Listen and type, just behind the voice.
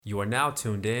You are now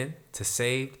tuned in to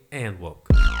Saved and Woke.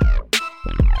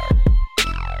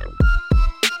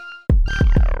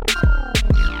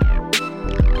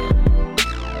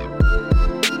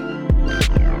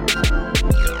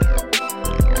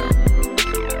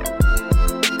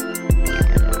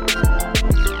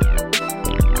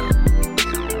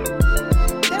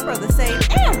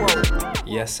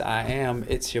 Yes, I am.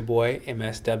 It's your boy,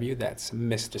 MSW. That's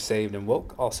Mr. Saved and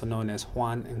Woke, also known as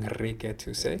Juan Enrique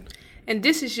Tuse. And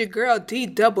this is your girl,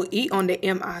 D-double-E on the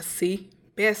MIC,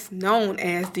 best known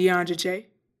as DeAndre J.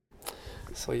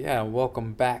 So, yeah,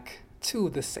 welcome back to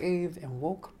the Saved and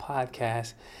Woke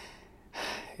podcast.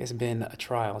 It's been a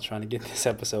trial trying to get this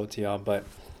episode to y'all, but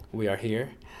we are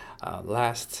here.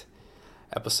 Last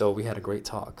episode, we had a great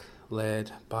talk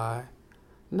led by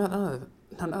none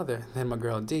other than my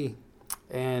girl, D.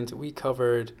 And we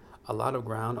covered a lot of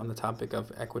ground on the topic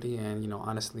of equity. And,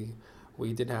 honestly,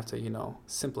 we did have to,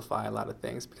 simplify a lot of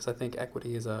things because I think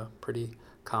equity is a pretty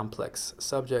complex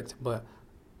subject. But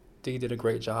Dee did a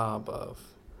great job of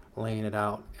laying it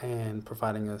out and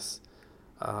providing us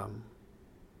a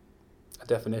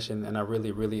definition. And I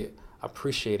really, really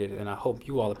appreciated it. And I hope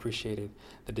you all appreciated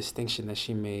the distinction that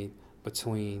she made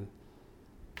between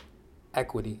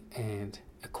equity and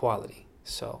equality.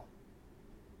 So,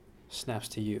 snaps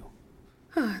to you.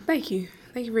 Thank you.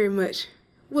 Thank you very much.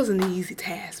 It wasn't an easy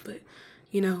task, but,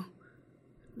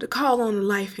 the call on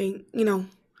life ain't,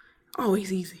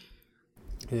 always easy.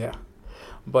 Yeah.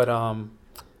 But,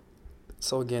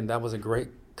 so again, that was a great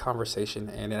conversation,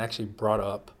 and it actually brought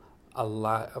up a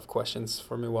lot of questions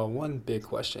for me. Well, one big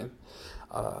question,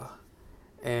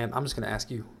 and I'm just going to ask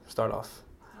you, start off.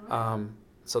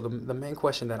 So the main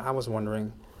question that I was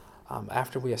wondering,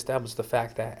 after we established the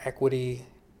fact that equity,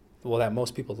 that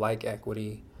most people like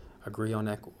equity, agree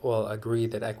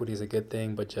that equity is a good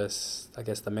thing, but just, I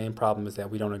guess the main problem is that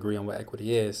we don't agree on what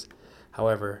equity is.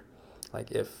 However,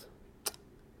 if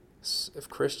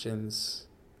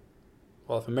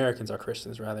Americans are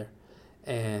Christians rather,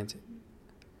 and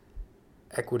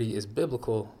equity is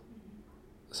biblical,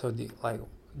 so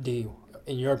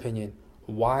in your opinion,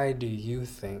 why do you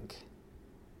think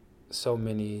so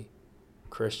many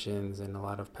Christians and a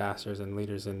lot of pastors and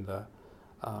leaders in the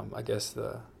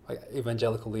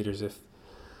evangelical leaders, if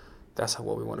that's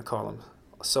what we want to call them,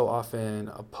 so often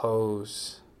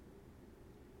oppose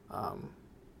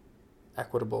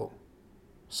equitable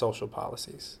social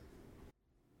policies?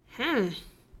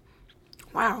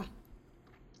 Wow.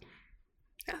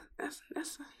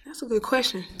 That's a good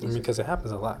question. Because it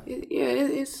happens a lot.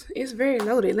 It's very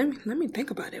loaded. Let me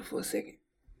think about it for a second,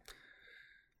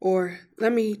 or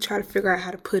let me try to figure out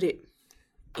how to put it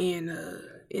in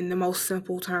the most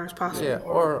simple terms possible. Yeah,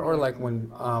 or like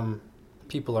when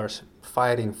people are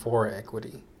fighting for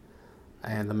equity,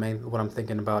 and what I'm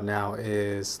thinking about now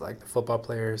is like the football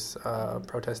players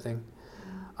protesting.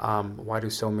 Why do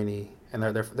so many, and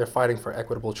they're fighting for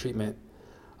equitable treatment,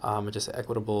 just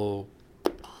equitable,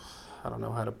 I don't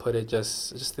know how to put it.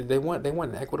 Just they want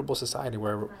an equitable society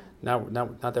where not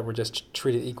that we're just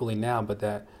treated equally now, but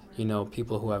that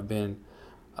people who have been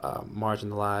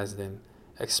marginalized and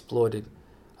exploited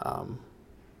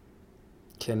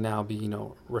can now be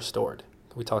restored.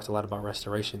 We talked a lot about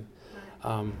restoration.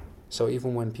 So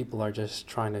even when people are just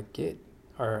trying to get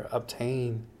or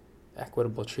obtain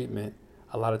equitable treatment,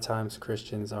 a lot of times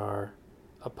Christians are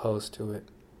opposed to it.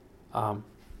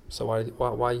 So why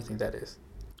do you think that is?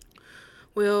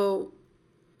 Well,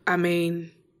 I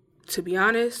mean, to be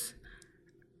honest,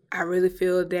 I really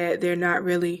feel that they're not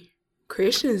really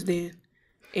Christians then.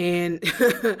 And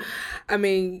I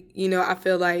mean, I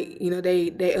feel like,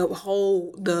 they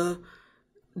uphold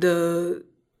the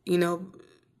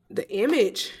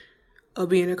image of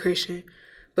being a Christian,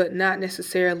 but not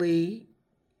necessarily,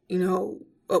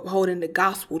 upholding the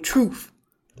gospel truth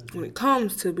when it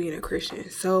comes to being a Christian.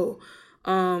 So,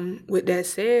 with that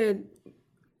said,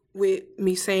 with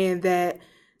me saying that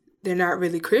they're not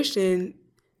really Christian,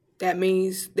 that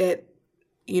means that,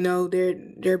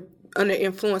 they're under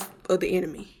influence of the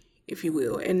enemy, if you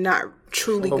will, and not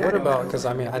truly. But what about, because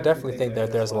I definitely think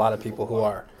that there's a lot of people who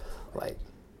are like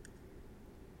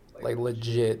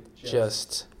legit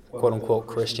just quote unquote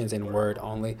Christians in word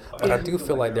only. But I do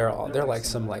feel like they're like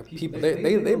some people,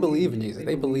 they believe in Jesus,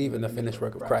 they believe in the finished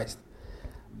work of Christ,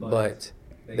 but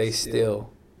they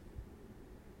still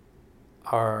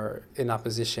are in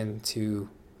opposition to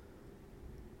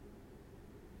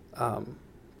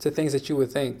things that you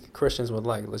would think Christians would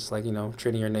like. It's like,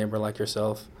 treating your neighbor like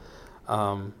yourself,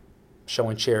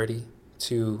 showing charity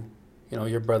to,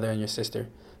 your brother and your sister.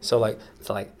 So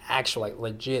actual,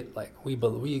 legit, we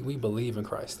believe in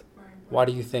Christ. Why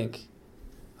do you think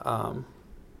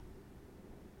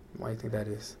Why do you think that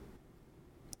is?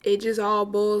 It just all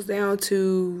boils down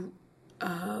to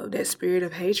that spirit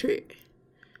of hatred,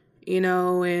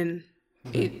 and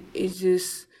it's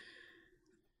just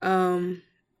because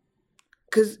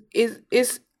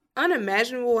it's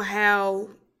unimaginable how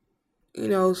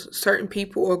certain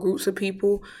people or groups of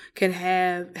people can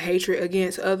have hatred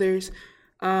against others.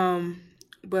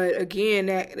 But again,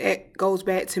 that goes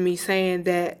back to me saying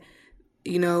that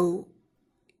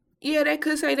they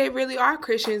could say they really are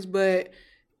Christians, but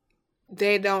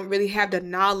they don't really have the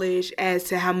knowledge as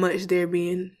to how much they're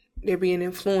being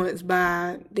influenced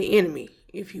by the enemy,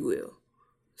 if you will.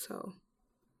 So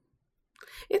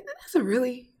that's a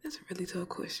really tough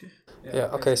question. Yeah.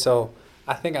 Okay. So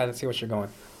I think I see what you're going,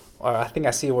 or I think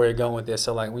I see where you're going with this.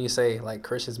 So like when you say like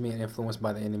Christians being influenced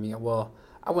by the enemy, well,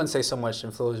 I wouldn't say so much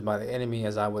influenced by the enemy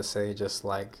as I would say just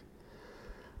like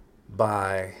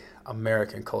by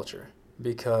American culture,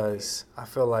 because I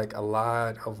feel like a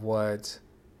lot of what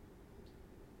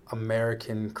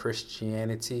American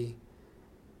Christianity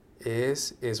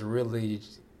is really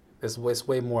is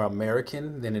way more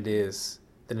American than it is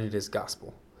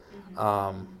gospel.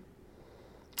 I'm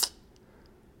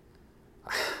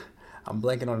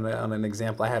blanking on an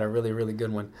example. I had a really, really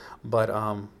good one, but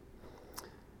I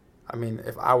mean,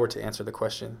 if I were to answer the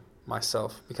question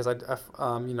myself, because of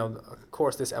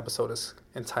course, this episode is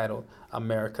entitled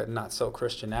 "America Not So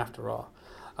Christian After All."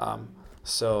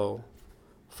 So,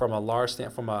 from a large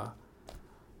stand, from a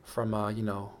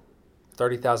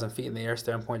 30,000 feet in the air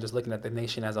standpoint, just looking at the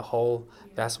nation as a whole,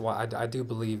 that's why I do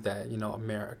believe that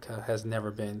America has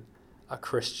never been a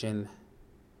Christian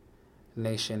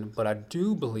nation, but I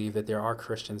do believe that there are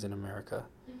Christians in America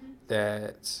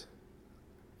that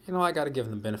I got to give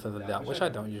them the benefit of the doubt, which I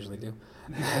don't usually do.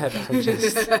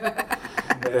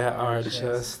 that are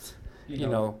just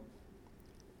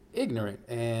ignorant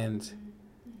and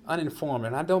uninformed,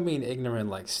 and I don't mean ignorant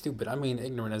like stupid. I mean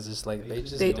ignorant as just like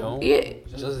they don't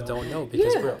know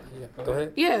because go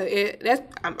ahead.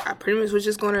 I pretty much was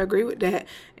just going to agree with that,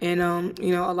 and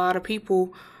a lot of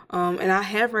people. And I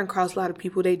have run across a lot of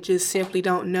people, they just simply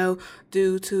don't know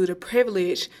due to the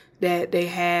privilege that they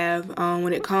have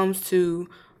when it comes to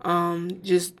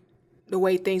just the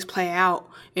way things play out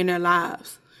in their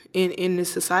lives in this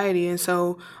society. And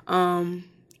so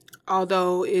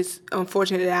although it's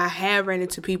unfortunate that I have ran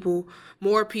into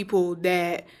more people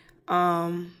that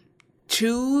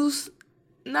choose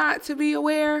not to be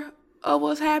aware of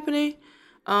what's happening,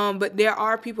 but there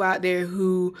are people out there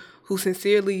who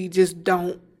sincerely just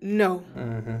don't know.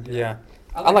 Mm-hmm. Yeah,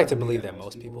 I like to believe that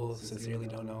most people sincerely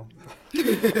don't know.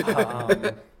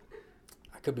 I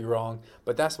could be wrong,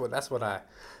 but that's what I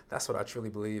truly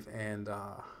believe, and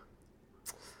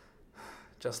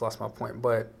just lost my point.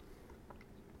 But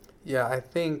yeah, I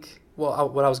think what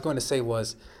I was going to say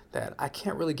was that I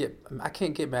can't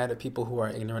get mad at people who are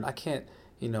ignorant. I can't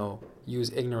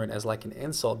use ignorant as like an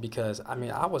insult, because I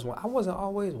mean I wasn't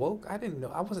always woke. I didn't know.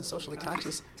 I wasn't socially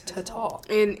conscious at all.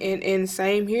 And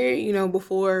same here,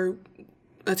 before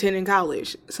attending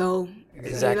college. So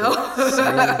exactly.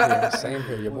 Same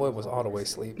here. Your boy was all the way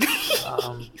asleep.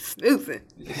 Snoozing.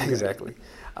 Exactly.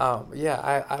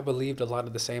 I believed a lot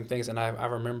of the same things, and I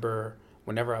remember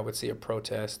whenever I would see a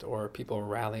protest or people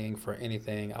rallying for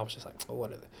anything, I was just like, oh,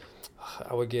 what are they?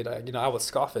 I would get, I would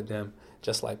scoff at them,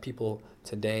 just like people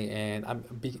today, and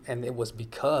it was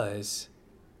because,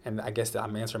 and I guess that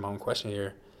I'm answering my own question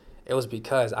here, it was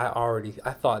because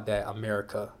I thought that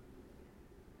America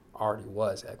already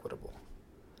was equitable,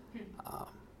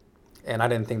 and I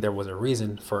didn't think there was a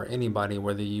reason for anybody,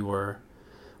 whether it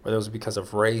was because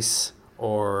of race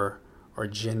or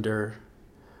gender,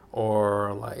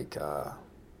 or like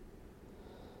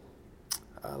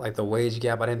the wage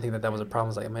gap. I didn't think that was a problem.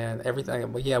 It's like, man, everything.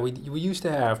 But yeah, we used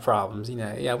to have problems.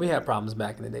 Yeah, we had problems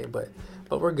back in the day, but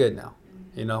we're good now.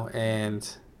 And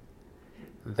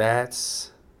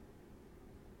that's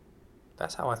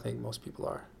how I think most people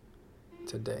are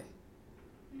today.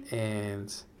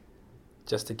 And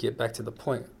just to get back to the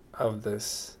point of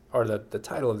this, or the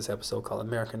title of this episode called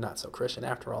America Not So Christian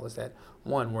After All, is that,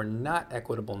 one, we're not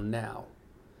equitable now.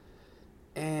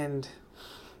 And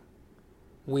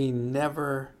we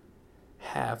never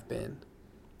have been.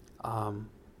 And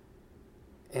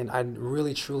I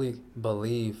really, truly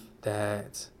believe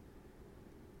that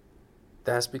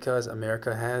that's because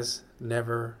America has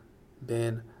never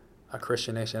been a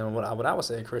Christian nation. And what I would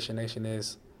say a Christian nation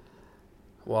is,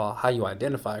 well, how you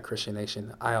identify a Christian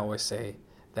nation, I always say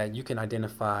that you can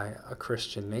identify a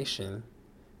Christian nation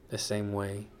the same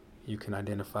way you can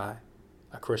identify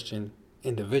a Christian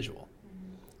individual.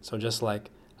 So just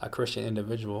like a Christian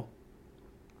individual,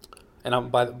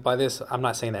 And by this, I'm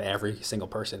not saying that every single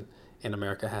person in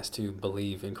America has to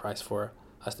believe in Christ for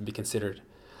us to be considered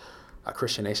a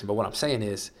Christian nation. But what I'm saying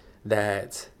is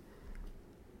that,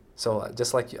 so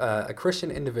just like a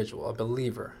Christian individual, a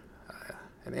believer,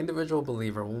 an individual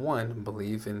believer, one,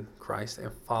 believe in Christ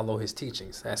and follow his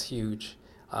teachings. That's huge.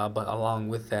 But along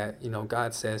with that,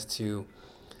 God says to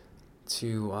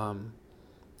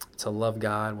love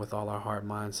God with all our heart,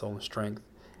 mind, soul, and strength,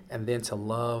 and then to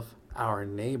love our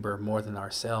neighbor more than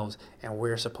ourselves. And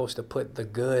we're supposed to put the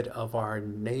good of our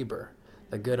neighbor,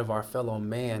 the good of our fellow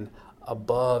man,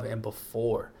 above and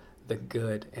before the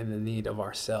good and the need of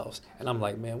ourselves. And I'm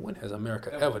like, man, when has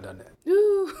America ever done that?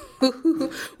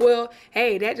 Well,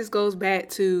 hey, that just goes back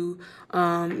to,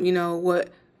 what,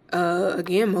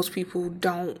 again, most people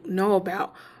don't know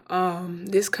about.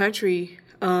 This country,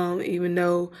 even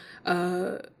though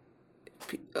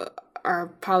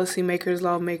our policymakers,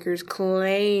 lawmakers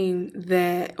claim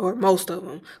that, or most of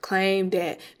them claim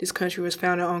that this country was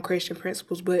founded on Christian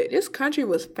principles, but this country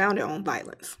was founded on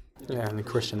violence. Yeah, and the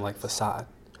Christian facade.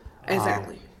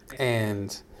 Exactly.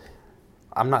 And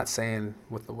I'm not saying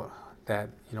that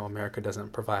America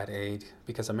doesn't provide aid,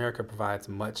 because America provides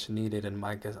much needed and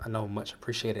I know much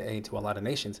appreciated aid to a lot of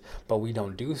nations, but we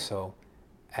don't do so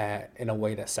in a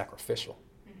way that's sacrificial.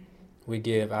 We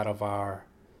give out of our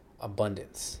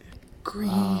abundance.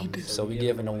 Greed. So we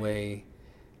give in a way,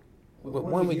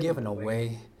 when we give in a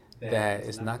way that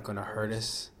is not going to hurt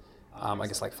us, I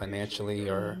guess like financially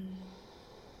or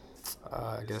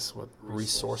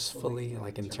resourcefully,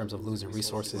 like in terms of losing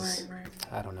resources. Right.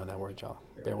 I don't know that word, y'all.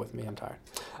 Bear with me, I'm tired.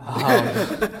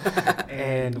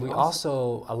 And we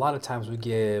also, a lot of times we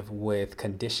give with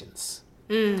conditions,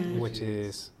 which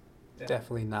is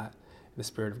definitely not the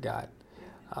spirit of God.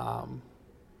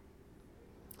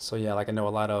 So yeah, like I know a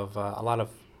lot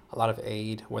of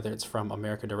aid, whether it's from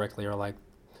America directly or like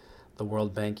the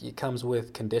World Bank, it comes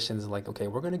with conditions like, okay,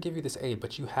 we're going to give you this aid,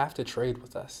 but you have to trade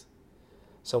with us.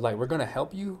 So like, we're going to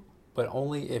help you, but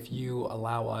only if you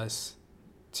allow us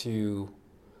to,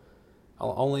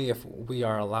 only if we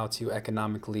are allowed to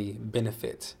economically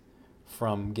benefit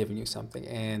from giving you something.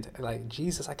 And like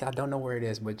Jesus, I don't know where it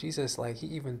is, but Jesus, like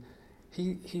he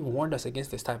warned us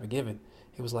against this type of giving.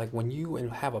 He was like, when you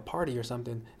have a party or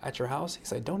something at your house, he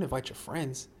said, don't invite your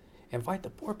friends, invite the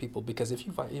poor people, because if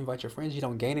you invite your friends, you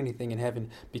don't gain anything in heaven,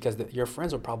 because your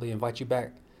friends will probably invite you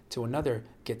back to another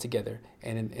get together,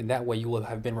 and in that way you will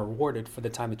have been rewarded for the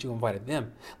time that you invited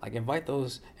them. Like invite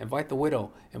the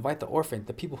widow, invite the orphan,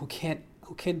 the people who can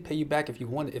pay you back if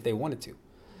they wanted to.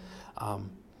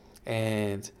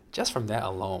 And just from that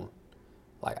alone,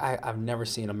 like I've never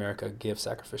seen America give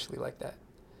sacrificially like that.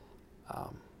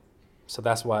 So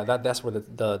that's why that's where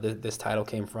this title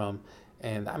came from,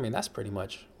 and I mean that's pretty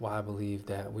much why I believe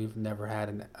that we've never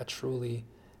had a truly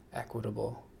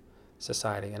equitable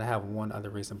society. And I have one other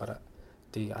reason, but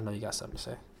D, I know you got something to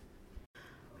say.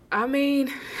 I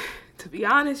mean, to be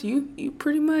honest, you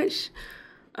pretty much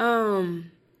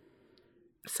summed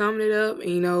it up.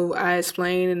 I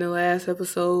explained in the last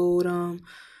episode,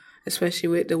 especially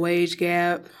with the wage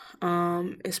gap,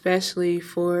 especially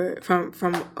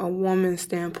from a woman's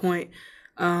standpoint,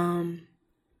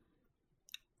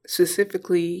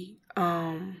 specifically,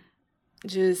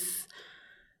 just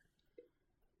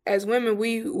as women,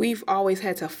 we've always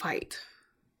had to fight.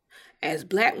 As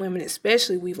Black women,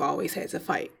 especially, we've always had to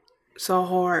fight so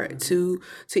hard to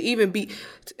even be.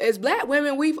 As Black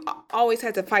women, we've always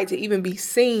had to fight to even be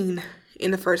seen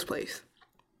in the first place.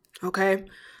 Okay,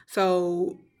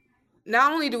 so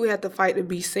not only do we have to fight to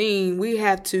be seen, we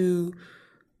have to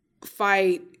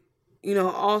fight,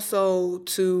 also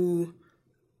to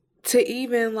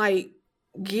even like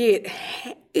get.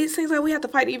 It seems like we have to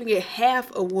fight to even get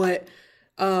half of what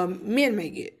men may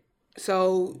get.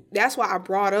 So that's why I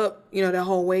brought up, the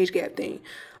whole wage gap thing.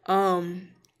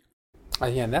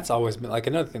 Yeah, and that's always been like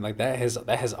another thing. Like that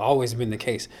has always been the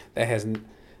case. That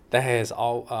has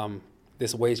all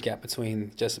this wage gap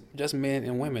between just men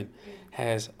and women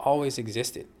has always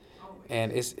existed,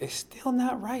 and it's still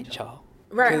not right, y'all.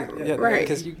 Right. Right.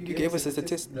 Because you gave us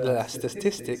the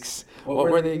statistics.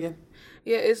 What were they again?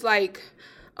 Yeah, it's like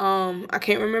I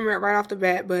can't remember it right off the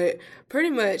bat, but pretty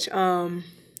much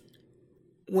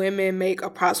women make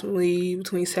approximately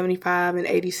between 75 and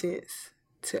 80 cents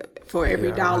for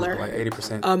every dollar. Like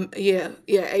 80%.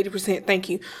 80%. Thank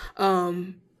you.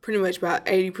 Pretty much about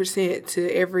 80% to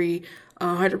every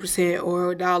 100%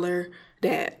 or $1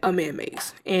 that a man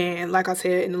makes. And like I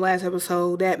said in the last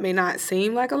episode, that may not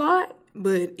seem like a lot,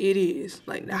 but it is.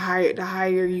 Like the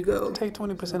higher you go. Take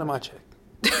 20% of my check.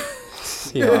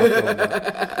 See how I feel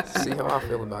about it. See how I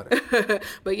feel about it.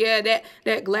 But yeah,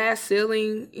 that glass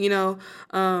ceiling,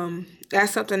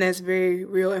 that's something that's very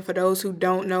real. And for those who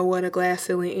don't know what a glass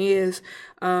ceiling is,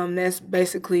 that's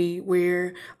basically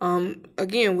where,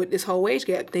 again, with this whole wage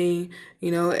gap thing,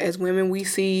 as women, we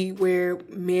see where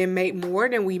men make more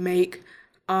than we make,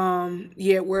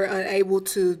 yet we're unable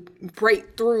to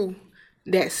break through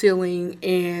that ceiling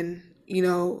and,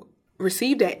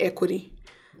 receive that equity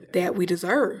that we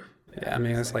deserve. Yeah, I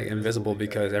mean, it's like invisible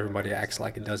because everybody acts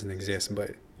like it doesn't exist,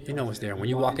 but you know it's there. When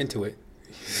you walk into it,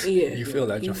 you feel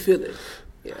that. You feel it.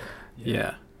 Yeah.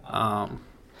 Yeah.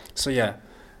 So yeah,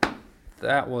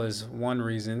 that was one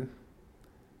reason,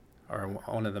 or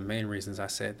one of the main reasons I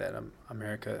said that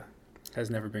America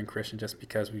has never been Christian, just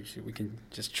because we can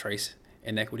just trace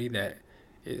inequity that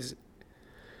is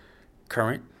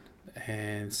current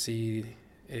and see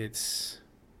its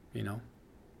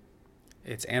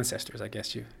ancestors, I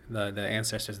guess the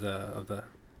ancestors of the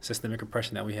systemic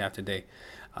oppression that we have today.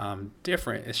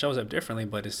 Different. It shows up differently,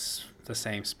 but it's the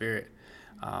same spirit.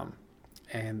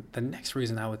 And the next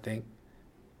reason I would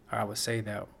say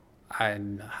that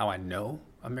how I know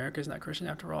America is not Christian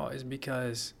after all is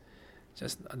because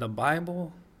just the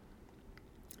Bible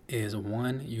is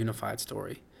one unified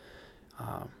story.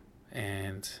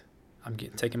 And I'm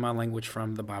taking my language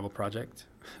from the Bible Project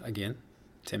again.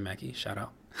 Tim Mackey, shout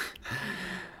out.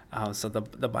 So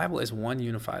the Bible is one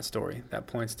unified story that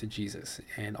points to Jesus,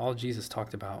 and all Jesus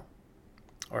talked about,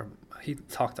 or he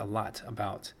talked a lot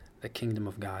about the kingdom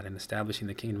of God and establishing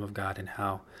the kingdom of God and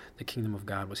how the kingdom of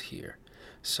God was here.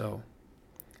 So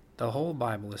the whole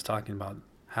Bible is talking about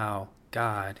how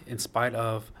God, in spite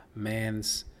of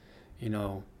man's,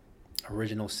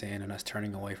 original sin and us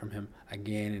turning away from him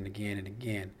again and again and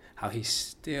again, how he's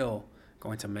still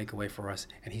going to make a way for us,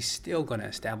 and he's still going to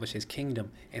establish his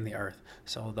kingdom in the earth.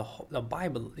 So the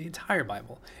Bible, the entire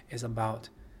Bible, is about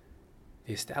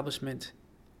the establishment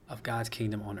of God's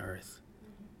kingdom on earth,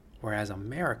 whereas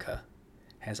America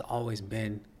has always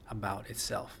been about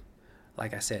itself.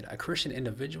 Like I said, a Christian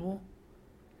individual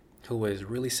who is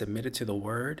really submitted to the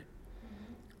word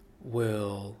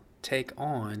will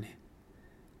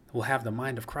have the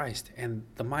mind of Christ, and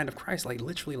the mind of Christ, like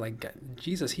literally, like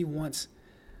Jesus, he wants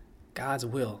God's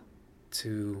will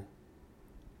to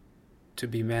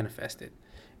be manifested.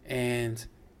 And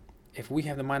if we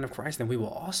have the mind of Christ, then we will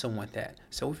also want that.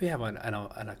 So if we have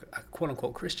a quote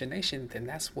unquote Christian nation, then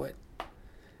that's what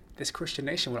this Christian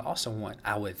nation would also want,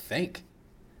 I would think.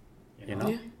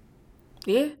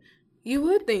 Yeah, you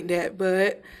would think that,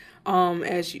 but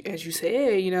as you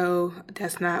said,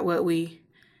 that's not what we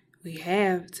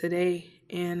have today.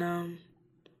 And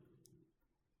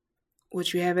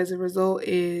what you have as a result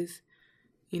is,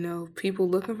 people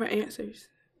looking for answers,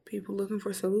 people looking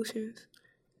for solutions,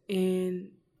 and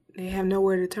they have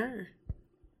nowhere to turn.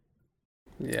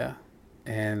 Yeah.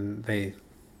 And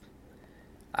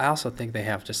I also think they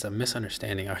have just a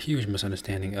huge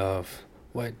misunderstanding of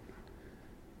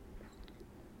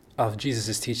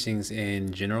Jesus' teachings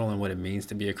in general and what it means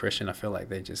to be a Christian. I feel like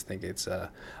they just think it's a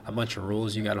bunch of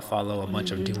rules you got to follow, a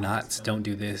bunch of do nots. Don't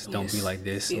do this. Don't be like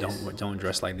this. Yes. Don't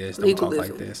dress like this. Legalism. Don't talk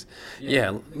like this.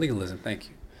 Yeah, legalism. Thank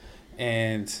you.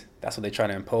 And that's what they try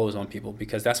to impose on people,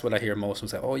 because that's what I hear most.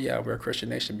 Say, oh yeah, we're a Christian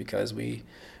nation because we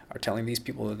are telling these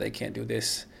people that they can't do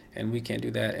this and we can't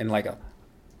do that. And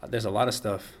there's a lot of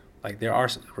stuff. Like there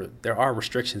are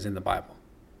restrictions in the Bible.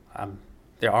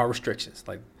 There are restrictions.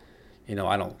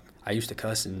 I used to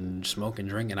cuss and smoke and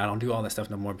drink, and I don't do all that stuff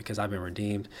no more because I've been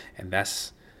redeemed, and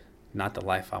that's not the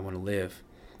life I want to live.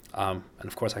 And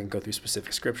of course, I can go through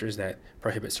specific scriptures that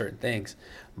prohibit certain things,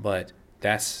 but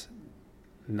that's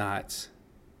not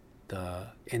the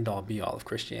end-all be-all of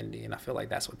Christianity, and I feel like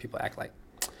that's what people act like.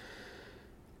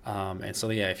 And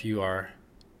so, yeah, if you are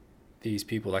these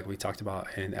people, like we talked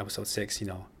about in episode 6,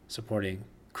 supporting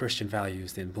Christian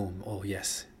values, then boom, oh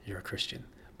yes, you're a Christian.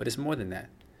 But it's more than that.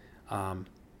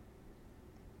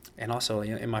 And also,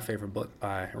 in my favorite book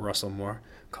by Russell Moore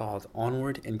called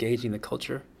Onward, Engaging the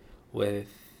Culture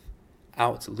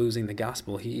Without Losing the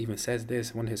Gospel, he even says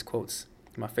this, one of his quotes,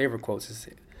 my favorite quotes is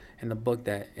in the book,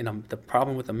 that the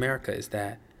problem with America is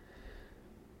that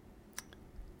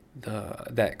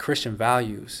that Christian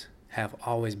values have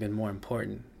always been more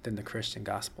important than the Christian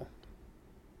gospel.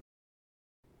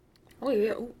 Oh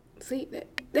yeah, see,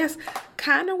 that's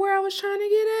kind of where I was trying to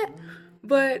get at,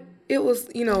 but it was,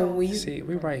 when you see,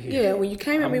 we right here. Yeah, when you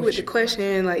came at me with the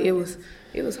question, like it was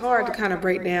hard to kind of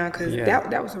break down, because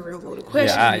that was a real loaded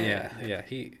question. Yeah.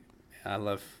 I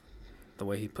love the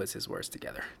way he puts his words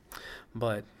together,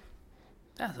 but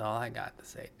that's all I got to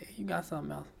say. You got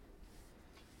something else?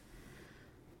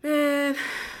 Man,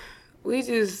 we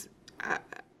just, I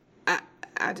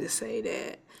just say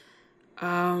that,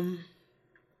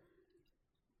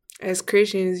 as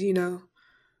Christians, we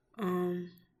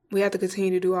have to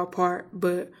continue to do our part,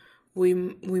 but we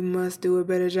must do a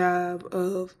better job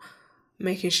of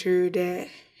making sure that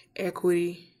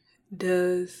equity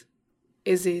does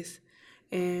exist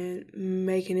and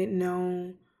making it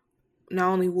known not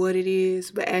only what it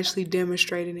is, but actually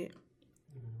demonstrating it.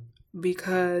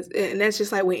 Because, and that's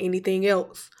just like with anything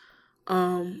else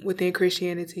within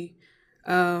Christianity.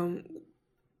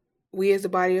 We as the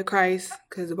body of Christ,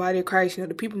 because the body of Christ,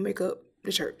 the people make up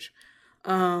the church.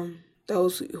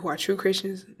 Those who are true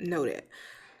Christians know that.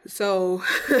 So,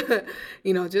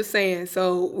 just saying.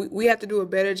 So we have to do a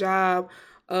better job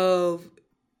of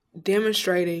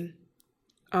demonstrating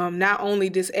not only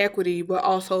this equity, but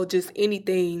also just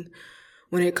anything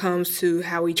when it comes to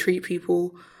how we treat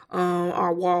people,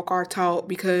 our walk, our talk,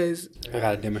 because we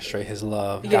got to demonstrate his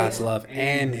love, yes. God's love,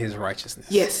 and his righteousness.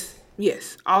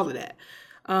 Yes, all of that.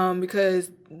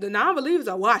 Because the non-believers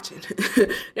are watching.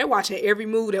 They're watching every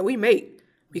move that we make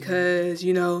because,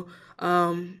 there's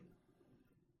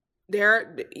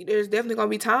definitely going to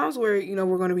be times where,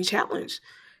 we're going to be challenged.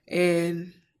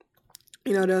 And,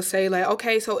 they'll say like,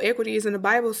 okay, so equity is in the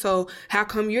Bible, so how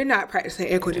come you're not practicing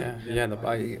equity? Yeah, the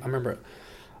Bible.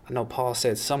 I know Paul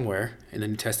said somewhere in the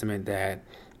New Testament that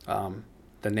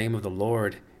the name of the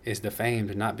Lord is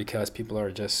defamed, not because people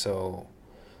are just so,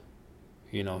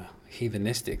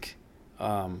 heathenistic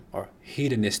or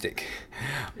hedonistic,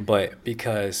 but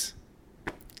because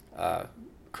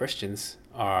Christians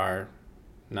are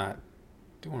not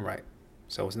doing right.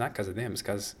 So it's not because of them, it's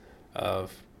because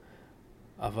of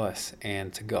us.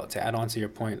 And to add on to your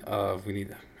point of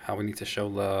how we need to show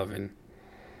love and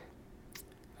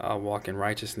walk in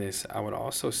righteousness, I would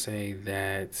also say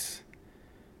that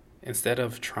instead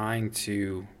of trying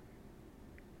to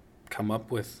come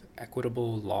up with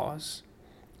equitable laws,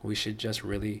 we should just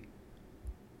really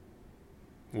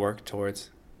work towards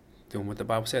doing what the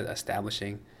Bible says,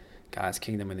 establishing God's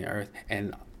kingdom in the earth.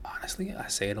 And honestly, I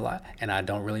say it a lot, and I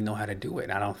don't really know how to do it.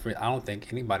 And I don't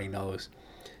think anybody knows.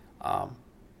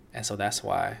 And so that's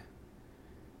why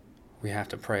we have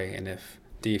to pray. And if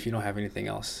you don't have anything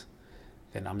else,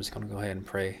 then I'm just going to go ahead and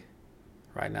pray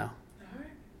right now. All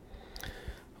right.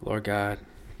 Lord God,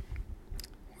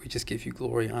 we just give you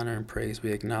glory, honor, and praise.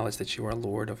 We acknowledge that you are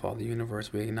Lord of all the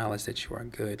universe. We acknowledge that you are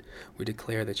good. We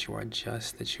declare that you are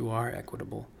just, that you are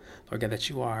equitable. Lord God, that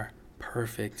you are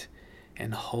perfect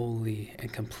and holy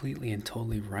and completely and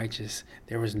totally righteous.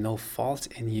 There is no fault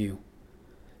in you.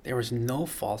 There is no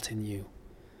fault in you.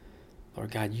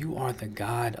 Lord God, you are the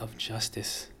God of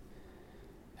justice.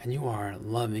 And you are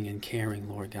loving and caring,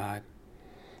 Lord God.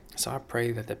 So I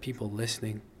pray that the people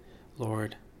listening,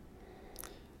 Lord,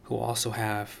 who also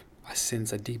have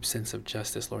a deep sense of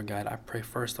justice, Lord God, I pray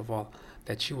first of all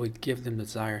that you would give them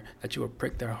desire, that you would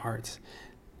prick their hearts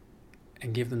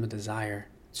and give them the desire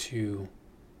to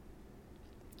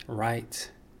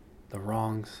right the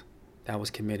wrongs that was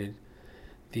committed,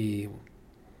 the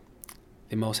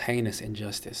most heinous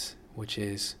injustice, which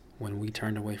is when we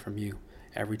turned away from you.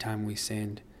 Every time we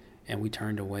sinned and we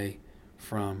turned away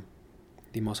from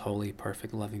the most holy,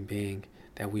 perfect, loving being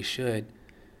that we should,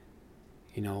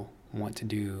 want to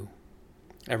do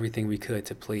everything we could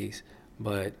to please,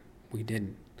 but we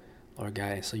didn't, Lord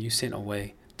God. And so you sent a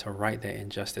way to right that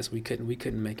injustice. We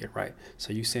couldn't make it right.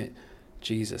 So you sent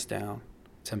Jesus down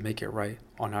to make it right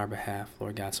on our behalf,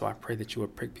 Lord God. So I pray that you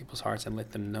would prick people's hearts and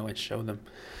let them know and show them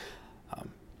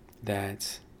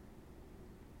that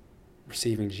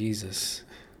receiving Jesus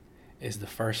is the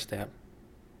first step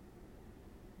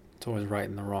towards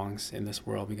righting the wrongs in this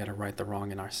world. We got to right the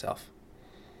wrong in ourselves,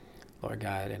 Lord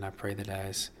God. And I pray that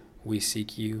as we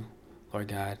seek you, Lord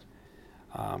God,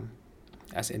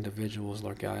 as individuals,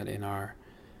 Lord God, in our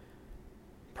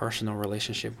personal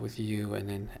relationship with you, and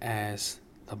then as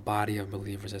the body of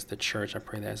believers, as the church, I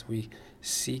pray that as we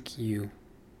seek you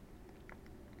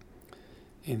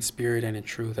in spirit and in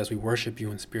truth, as we worship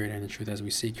you in spirit and in truth, as we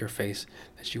seek your face,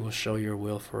 that you will show your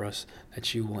will for us,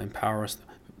 that you will empower us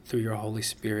through your Holy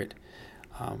Spirit,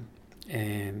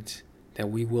 and that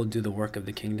we will do the work of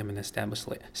the kingdom and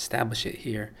establish it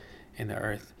here in the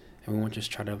earth. And we won't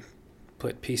just try to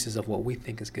put pieces of what we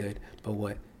think is good, but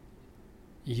what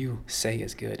you say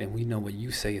is good. And we know what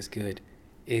you say is good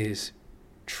is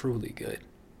truly good.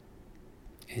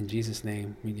 In Jesus'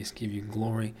 name, we just give you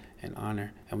glory and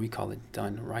honor, and we call it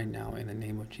done right now in the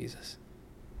name of Jesus.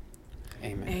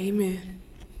 Amen. Amen.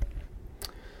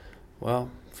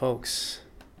 Well, folks,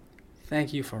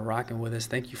 thank you for rocking with us.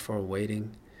 Thank you for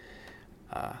waiting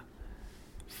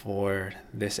for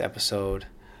this episode.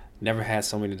 Never had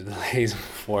so many delays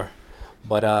before.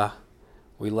 But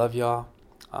we love y'all.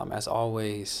 As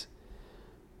always,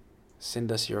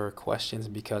 send us your questions,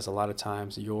 because a lot of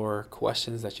times your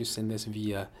questions that you send us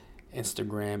via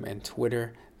Instagram and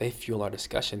Twitter, they fuel our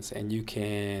discussions. And you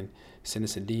can send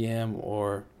us a DM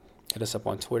or hit us up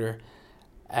on Twitter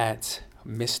at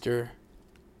Mr_saved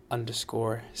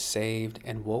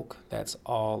and woke. That's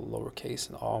all lowercase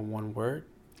and all one word.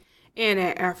 And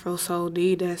at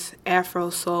AfroSoulD, that's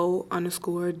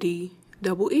AfroSoul_DEE.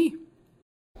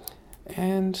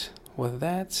 And with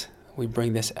that, we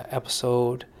bring this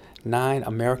episode 9,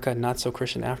 America Not So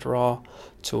Christian After All,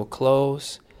 to a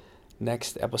close.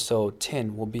 Next, episode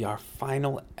 10 will be our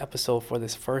final episode for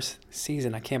this first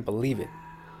season. I can't believe it.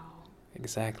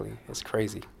 Exactly. It's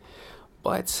crazy.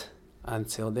 But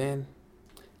until then,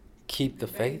 keep the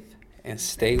faith and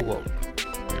stay woke.